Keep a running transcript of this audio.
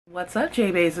What's up,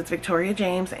 J-Baes? It's Victoria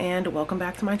James and welcome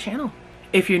back to my channel.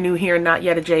 If you're new here and not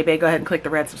yet a J-Bae, go ahead and click the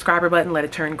red subscriber button, let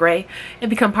it turn gray, and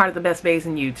become part of the best baes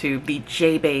in YouTube, the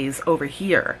J-Baes over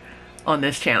here on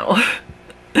this channel.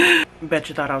 Bet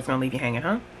you thought I was gonna leave you hanging,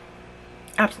 huh?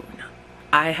 Absolutely not.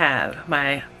 I have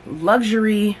my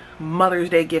luxury Mother's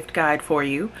Day gift guide for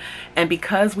you, and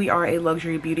because we are a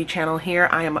luxury beauty channel here,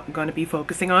 I am going to be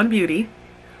focusing on beauty.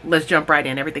 Let's jump right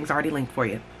in. Everything's already linked for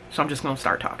you, so I'm just gonna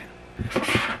start talking.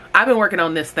 I've been working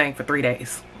on this thing for 3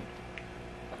 days.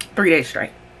 3 days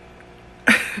straight.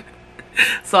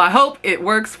 So I hope it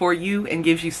works for you and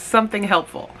gives you something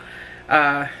helpful.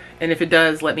 And if it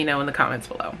does, let me know in the comments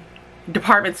below.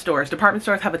 Department stores. Department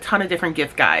stores have a ton of different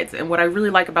gift guides. And what I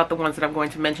really like about the ones that I'm going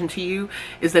to mention to you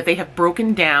is that they have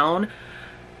broken down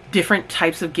different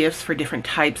types of gifts for different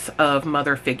types of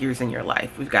mother figures in your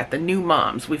life. We've got the new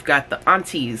moms. We've got the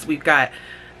aunties. We've got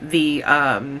the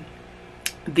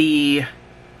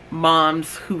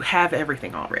moms who have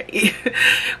everything already.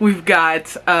 We've got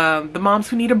the moms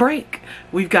who need a break.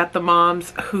 We've got the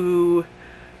moms who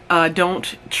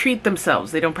don't treat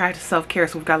themselves. They don't practice self-care,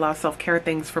 so we've got a lot of self-care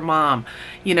things for mom.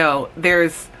 You know,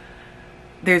 there's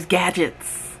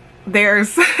gadgets.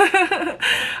 There's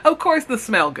of course the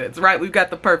smell goods, right? We've got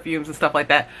the perfumes and stuff like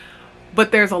that.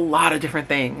 But there's a lot of different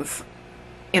things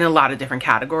in a lot of different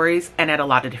categories and at a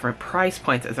lot of different price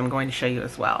points, as I'm going to show you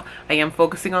as well. I am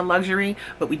focusing on luxury,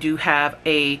 but we do have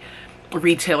a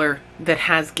retailer that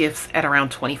has gifts at around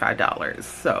 $25.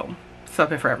 So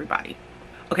something for everybody.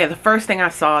 Okay, the first thing I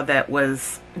saw that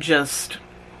was just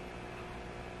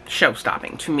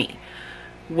show-stopping to me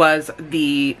was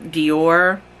the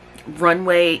Dior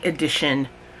Runway Edition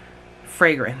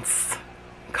fragrance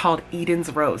called Eden's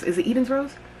Rose. Is it Eden's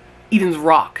Rose? Eden's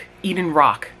Rock. Eden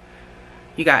Rock.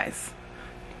 You guys,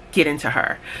 get into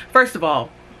her. First of all,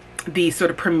 the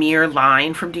sort of premier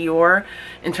line from Dior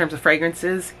in terms of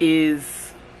fragrances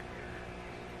is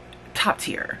top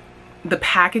tier. The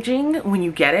packaging, when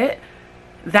you get it,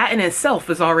 that in itself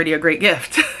is already a great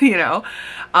gift, you know,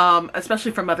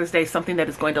 especially for Mother's Day, something that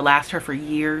is going to last her for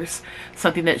years,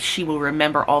 something that she will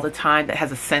remember all the time, that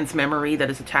has a sense memory that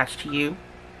is attached to you.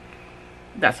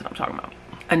 That's what I'm talking about.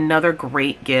 Another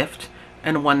great gift,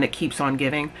 and one that keeps on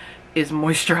giving, is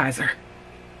moisturizer.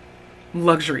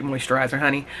 Luxury moisturizer,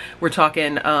 honey. We're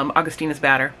talking Augustinus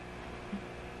Bader.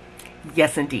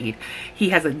 Yes, indeed. He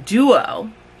has a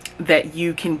duo that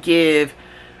you can give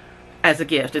as a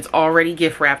gift. It's already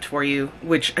gift wrapped for you,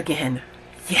 which again,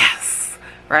 yes,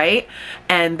 right?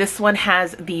 And this one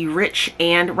has the rich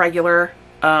and regular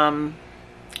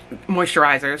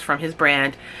moisturizers from his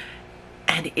brand,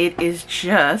 and it is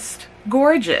just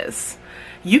gorgeous.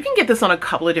 You can get this on a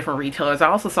couple of different retailers. I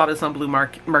also saw this on Blue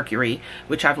Mercury,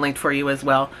 which I've linked for you as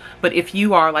well. But if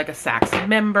you are like a Saks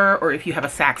member, or if you have a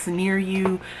Saks near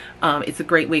you, it's a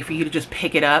great way for you to just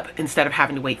pick it up instead of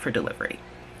having to wait for delivery.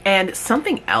 And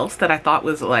something else that I thought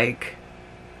was like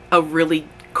a really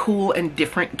cool and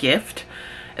different gift,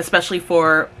 especially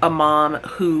for a mom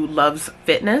who loves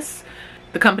fitness.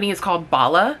 The company is called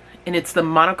Bala, and it's the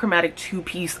monochromatic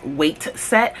 2-piece weight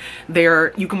set.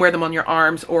 You can wear them on your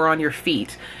arms or on your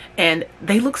feet, and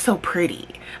they look so pretty.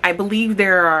 I believe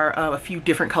there are a few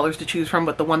different colors to choose from,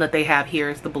 but the one that they have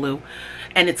here is the blue,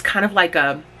 and it's kind of like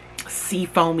a sea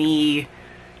foamy,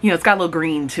 you know, it's got a little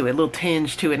green to it, a little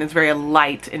tinge to it, and it's very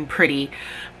light and pretty.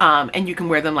 And you can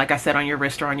wear them, like I said, on your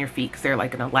wrist or on your feet, because they're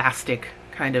like an elastic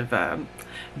kind of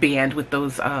band with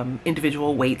those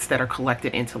individual weights that are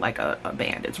collected into like a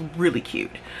band. It's really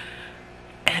cute.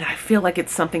 And I feel like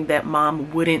it's something that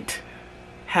mom wouldn't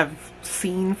have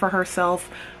seen for herself,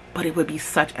 but it would be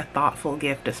such a thoughtful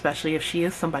gift, especially if she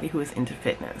is somebody who is into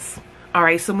fitness. All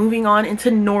right, so moving on into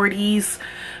Nordy's,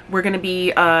 we're going to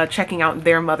be checking out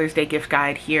their Mother's Day gift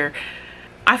guide here.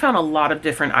 I found a lot of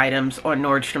different items on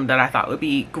Nordstrom that I thought would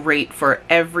be great for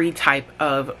every type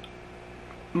of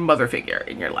mother figure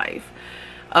in your life.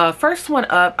 First one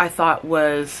up I thought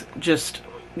was just,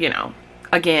 you know,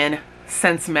 again,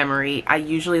 sense memory. I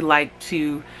usually like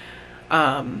to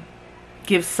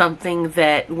give something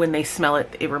that when they smell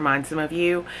it, it reminds them of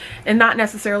you, and not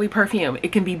necessarily perfume.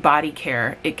 It can be body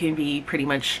care. It can be pretty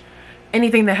much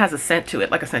anything that has a scent to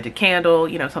it, like a scented candle,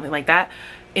 you know, something like that.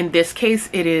 In this case,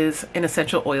 it is an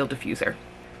essential oil diffuser.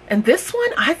 And this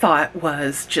one I thought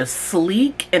was just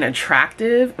sleek and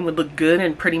attractive and would look good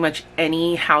in pretty much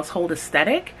any household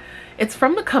aesthetic. It's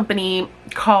from the company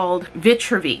called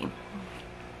Vikeejeah.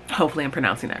 Hopefully I'm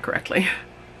pronouncing that correctly.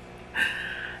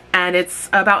 And it's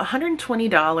about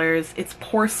 $120. It's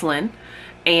porcelain,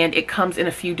 and it comes in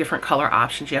a few different color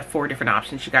options. You have 4 different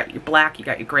options. You got your black, you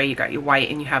got your gray, you got your white,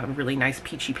 and you have a really nice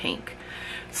peachy pink.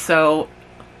 So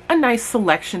a nice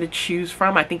selection to choose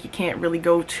from. I think you can't really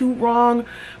go too wrong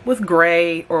with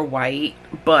gray or white,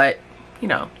 but you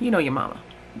know your mama.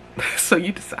 So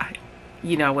you decide.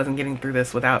 You know, I wasn't getting through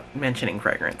this without mentioning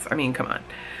fragrance. I mean, come on.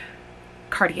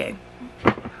 Cartier.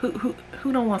 Who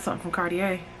don't want something from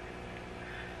Cartier?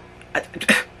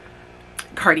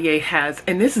 Cartier has,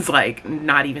 and this is like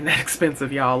not even that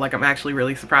expensive, y'all. Like, I'm actually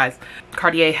really surprised.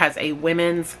 Cartier has a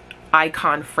women's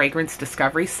icon fragrance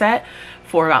discovery set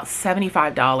for about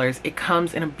 $75. It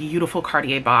comes in a beautiful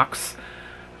Cartier box.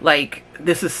 Like,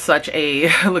 this is such a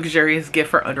luxurious gift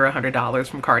for under $100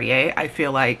 from Cartier. I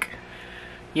feel like,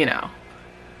 you know,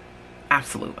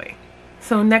 absolutely.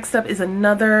 So next up is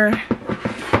another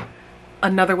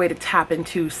way to tap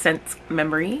into scent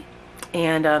memory,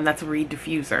 and that's a reed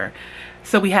diffuser.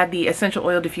 So we had the essential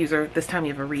oil diffuser. This time we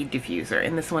have a reed diffuser,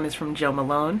 and this one is from Jo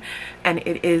Malone, and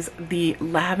it is the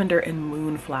lavender and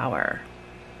moonflower.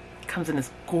 It comes in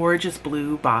this gorgeous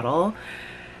blue bottle.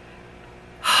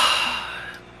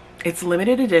 It's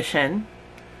limited edition,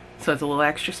 so it's a little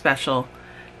extra special,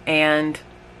 and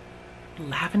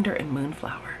lavender and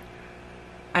moonflower.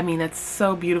 I mean, that's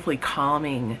so beautifully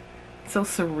calming, so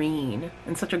serene,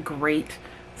 and such a great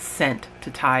scent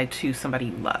to tie to somebody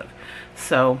you love.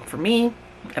 So for me,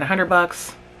 at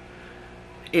 $100,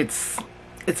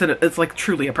 it's like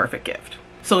truly a perfect gift.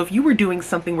 So if you were doing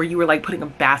something where you were like putting a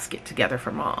basket together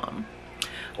for mom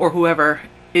or whoever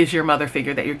is your mother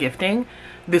figure that you're gifting,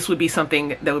 this would be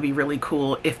something that would be really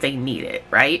cool if they need it,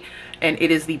 right? And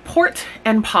it is the Port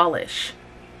and Polish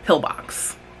pill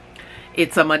box.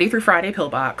 It's a Monday through Friday pill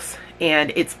box,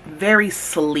 and it's very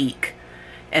sleek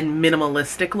and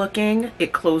minimalistic looking.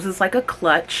 It closes like a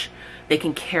clutch. They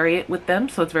can carry it with them,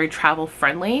 so it's very travel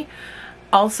friendly.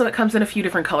 Also, it comes in a few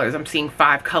different colors. I'm seeing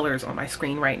 5 colors on my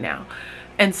screen right now.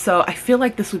 And so I feel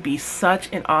like this would be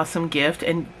such an awesome gift,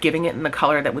 and giving it in the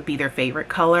color that would be their favorite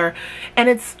color. And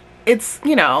it's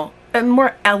you know, a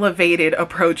more elevated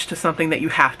approach to something that you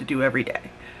have to do every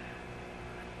day.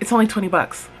 It's only 20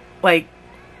 bucks. Like,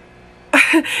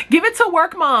 give it to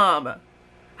work, mom.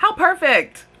 How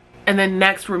perfect. And then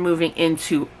next we're moving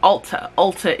into Ulta.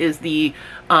 Ulta is the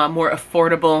more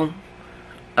affordable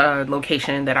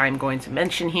location that I'm going to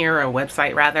mention here, or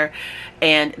website rather,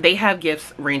 and they have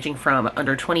gifts ranging from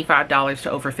under $25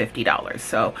 to over $50.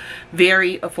 So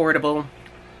very affordable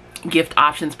gift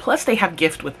options. Plus they have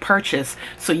gift with purchase,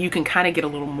 so you can kind of get a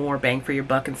little more bang for your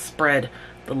buck and spread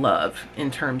the love in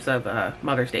terms of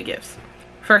Mother's Day gifts.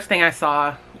 First thing I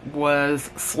saw was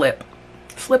Slip.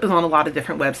 Slip is on a lot of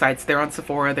different websites. They're on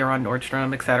Sephora, they're on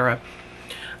Nordstrom, etc.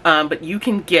 But you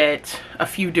can get a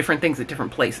few different things at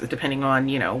different places depending on,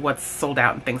 you know, what's sold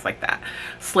out and things like that.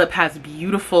 Slip has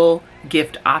beautiful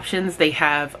gift options. They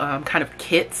have kind of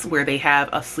kits where they have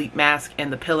a sleep mask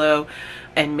and the pillow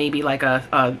and maybe like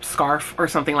a scarf or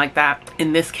something like that.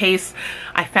 In this case,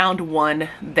 I found one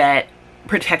that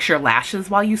protects your lashes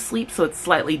while you sleep, so it's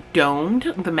slightly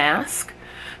domed, the mask.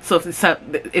 So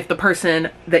if the person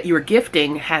that you are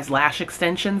gifting has lash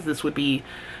extensions, this would be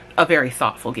a very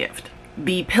thoughtful gift.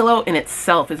 The pillow in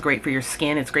itself is great for your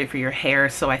skin, it's great for your hair,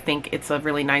 so I think it's a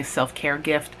really nice self-care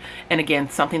gift. And again,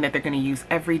 something that they're going to use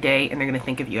every day, and they're going to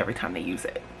think of you every time they use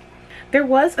it. There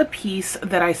was a piece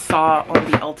that I saw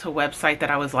on the Ulta website that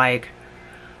I was like,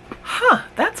 huh,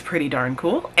 that's pretty darn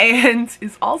cool, and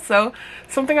is also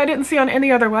something I didn't see on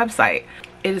any other website.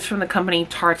 It is from the company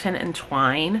Tartan &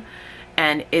 Twine,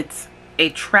 and it's a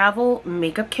travel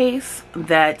makeup case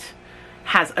that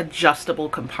has adjustable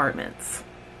compartments.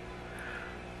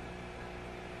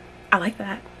 I like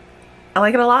that. I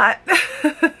like it a lot.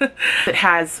 It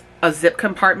has a zip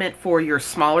compartment for your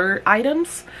smaller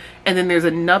items, and then there's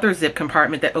another zip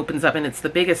compartment that opens up, and it's the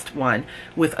biggest one,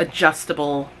 with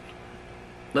adjustable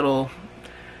little,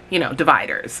 you know,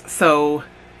 dividers. So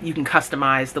you can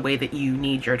customize the way that you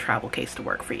need your travel case to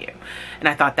work for you. And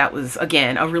I thought that was,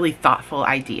 again, a really thoughtful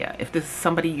idea. If this is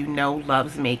somebody you know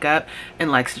loves makeup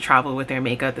and likes to travel with their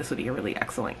makeup, this would be a really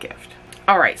excellent gift.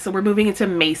 All right, so we're moving into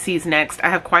Macy's next. I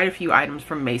have quite a few items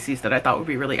from Macy's that I thought would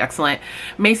be really excellent.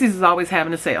 Macy's is always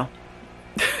having a sale.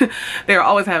 They're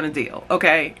always having a deal,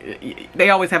 okay? They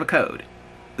always have a code.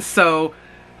 So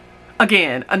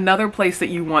again, another place that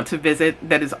you want to visit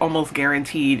that is almost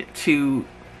guaranteed to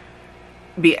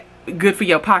be good for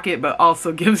your pocket, but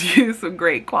also gives you some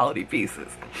great quality pieces.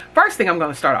 First thing I'm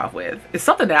going to start off with is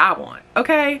something that I want,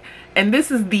 okay? And this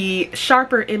is the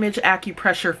Sharper Image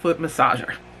Acupressure Foot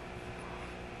Massager.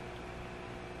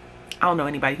 I don't know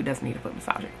anybody who doesn't need a foot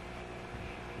massager.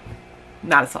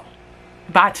 Not a soul.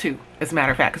 Buy 2, as a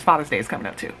matter of fact, because Father's Day is coming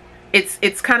up too.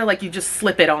 It's kind of like you just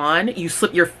slip it on. You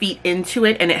slip your feet into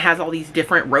it, and it has all these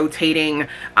different rotating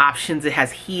options. It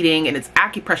has heating, and it's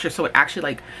acupressure, so it actually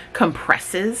like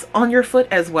compresses on your foot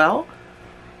as well.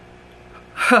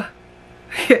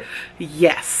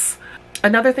 Yes.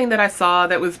 Another thing that I saw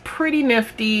that was pretty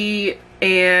nifty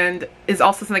and is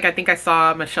also something I think I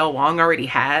saw Michelle Wong already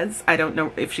has. I don't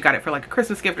know if she got it for like a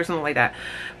Christmas gift or something like that,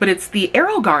 but it's the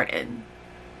Arrow Garden.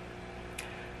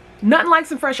 Nothing like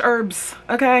some fresh herbs,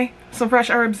 okay? Some fresh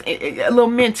herbs, a little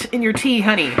mint in your tea,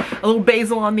 honey. A little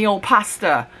basil on the old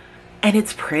pasta. And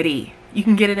it's pretty. You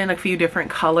can get it in a few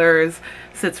different colors.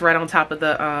 Sits right on top of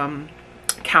the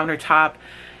countertop.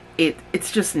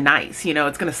 It's just nice, you know.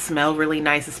 It's gonna smell really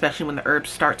nice, especially when the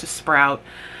herbs start to sprout.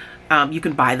 You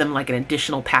can buy them like an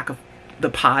additional pack of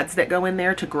the pods that go in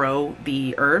there to grow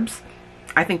the herbs.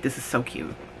 I think this is so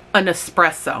cute. An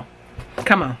espresso.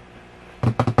 Come on.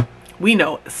 We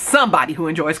know somebody who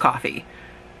enjoys coffee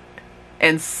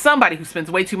and somebody who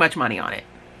spends way too much money on it.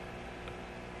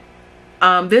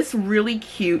 This really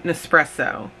cute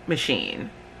Nespresso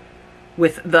machine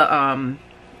with the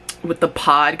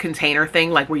pod container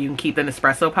thing, like where you can keep the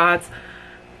Nespresso pods.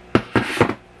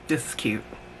 This is cute,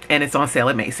 and it's on sale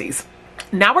at Macy's.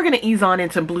 Now we're gonna ease on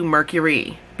into Blue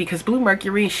Mercury, because Blue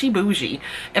Mercury, she bougie,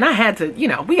 and I had to, you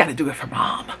know, we got to do it for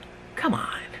mom. Come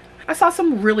on. I saw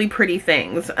some really pretty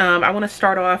things. I want to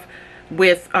start off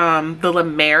with the La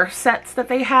Mer sets that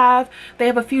they have. They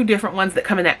have a few different ones that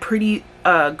come in that pretty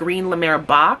green La Mer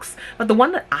box, but the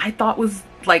one that I thought was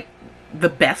like the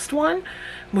best one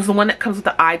was the one that comes with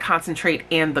the eye concentrate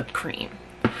and the cream,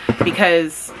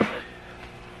 because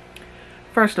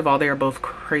first of all, they are both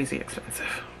crazy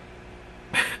expensive.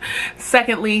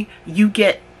 Secondly, you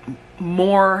get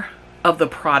more of the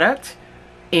product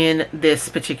in this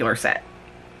particular set.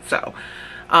 So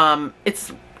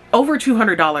it's over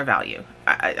 $200 value,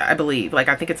 I believe. Like,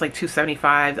 I think it's like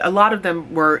 $275. A lot of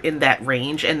them were in that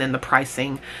range, and then the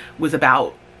pricing was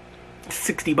about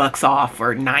 60 bucks off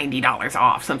or $90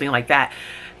 off, something like that,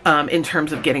 in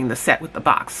terms of getting the set with the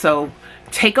box. So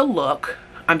take a look.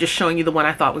 I'm just showing you the one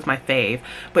I thought was my fave,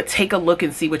 but take a look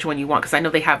and see which one you want, because I know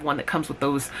they have one that comes with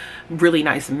those really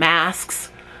nice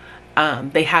masks.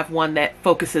 They have one that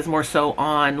focuses more so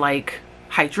on like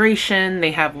hydration.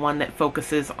 They have one that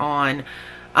focuses on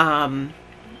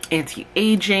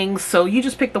anti-aging. So you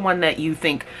just pick the one that you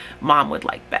think mom would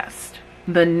like best.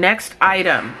 The next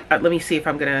item, let me see if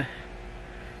I'm gonna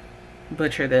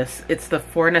butcher this. It's the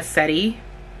Fornasetti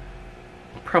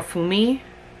Profumi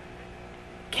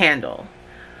candle.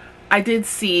 I did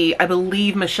see, I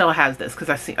believe Michelle has this,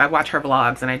 because I watch her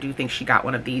vlogs, and I do think she got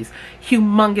one of these.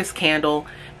 Humongous candle.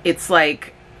 It's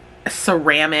like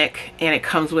ceramic, and it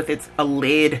comes with a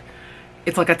lid.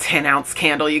 It's like a 10-ounce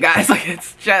candle, you guys. Like,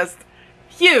 it's just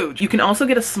huge. You can also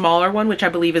get a smaller one, which I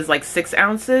believe is like 6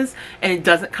 ounces, and it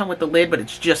doesn't come with the lid, but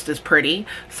it's just as pretty.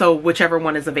 So whichever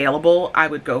one is available, I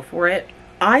would go for it.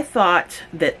 I thought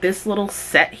that this little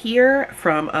set here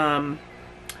from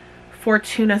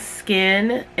Fortuna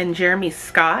Skin and Jeremy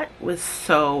Scott was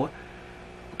so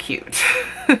cute.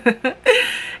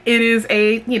 It is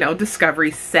a, you know,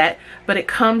 discovery set, but it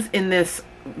comes in this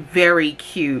very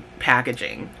cute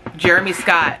packaging. Jeremy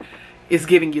Scott is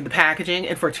giving you the packaging,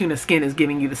 and Fortuna Skin is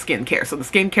giving you the skincare. So the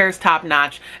skincare is top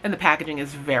notch, and the packaging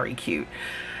is very cute.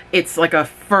 It's like a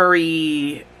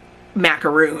furry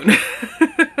macaroon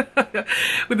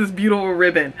with this beautiful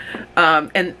ribbon,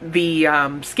 and the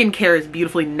skincare is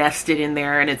beautifully nested in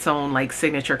there in its own like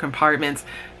signature compartments.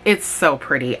 It's so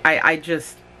pretty. I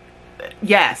just,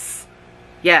 yes.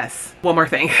 One more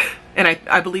thing, and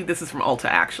I believe this is from Ulta,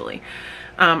 actually.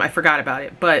 I forgot about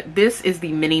it, but this is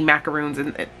the mini macaroons.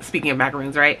 And speaking of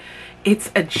macaroons, right,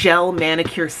 it's a gel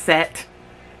manicure set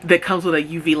that comes with a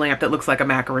UV lamp that looks like a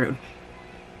macaroon.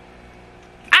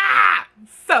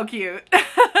 So cute.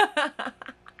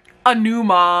 A new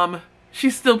mom.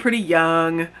 She's still pretty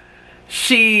young.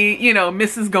 She, you know,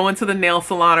 misses going to the nail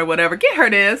salon or whatever. Get her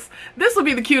this. This would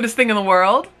be the cutest thing in the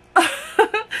world.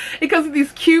 It comes with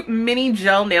these cute mini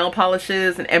gel nail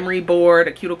polishes, an emery board,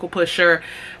 a cuticle pusher,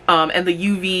 and the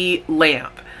UV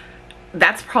lamp.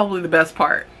 That's probably the best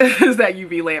part, is that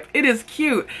UV lamp. It is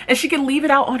cute. And she can leave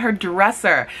it out on her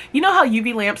dresser. You know how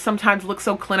UV lamps sometimes look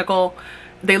so clinical?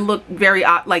 They look very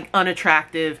like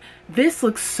unattractive. This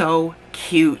looks so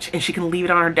cute, and she can leave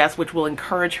it on her desk, which will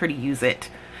encourage her to use it.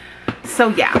 So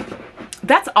yeah,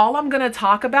 that's all I'm gonna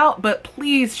talk about, but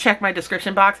please check my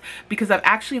description box, because I've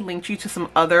actually linked you to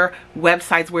some other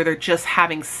websites where they're just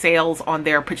having sales on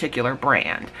their particular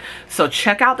brand. So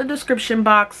check out the description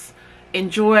box,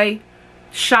 enjoy,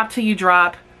 shop till you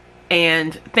drop,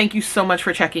 And thank you so much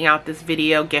for checking out this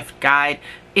video gift guide.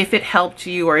 If it helped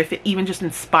you, or if it even just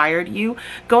inspired you,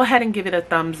 go ahead and give it a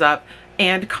thumbs up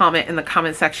and comment in the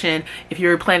comment section if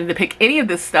you're planning to pick any of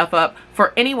this stuff up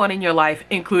for anyone in your life,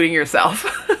 including yourself.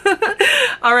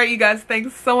 All right, you guys,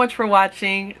 thanks so much for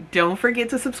watching. Don't forget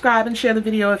to subscribe and share the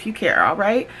video if you care. All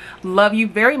right, love you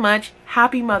very much.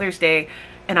 Happy Mother's Day,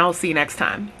 and I will see you next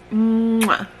time.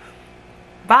 Mwah.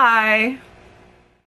 Bye.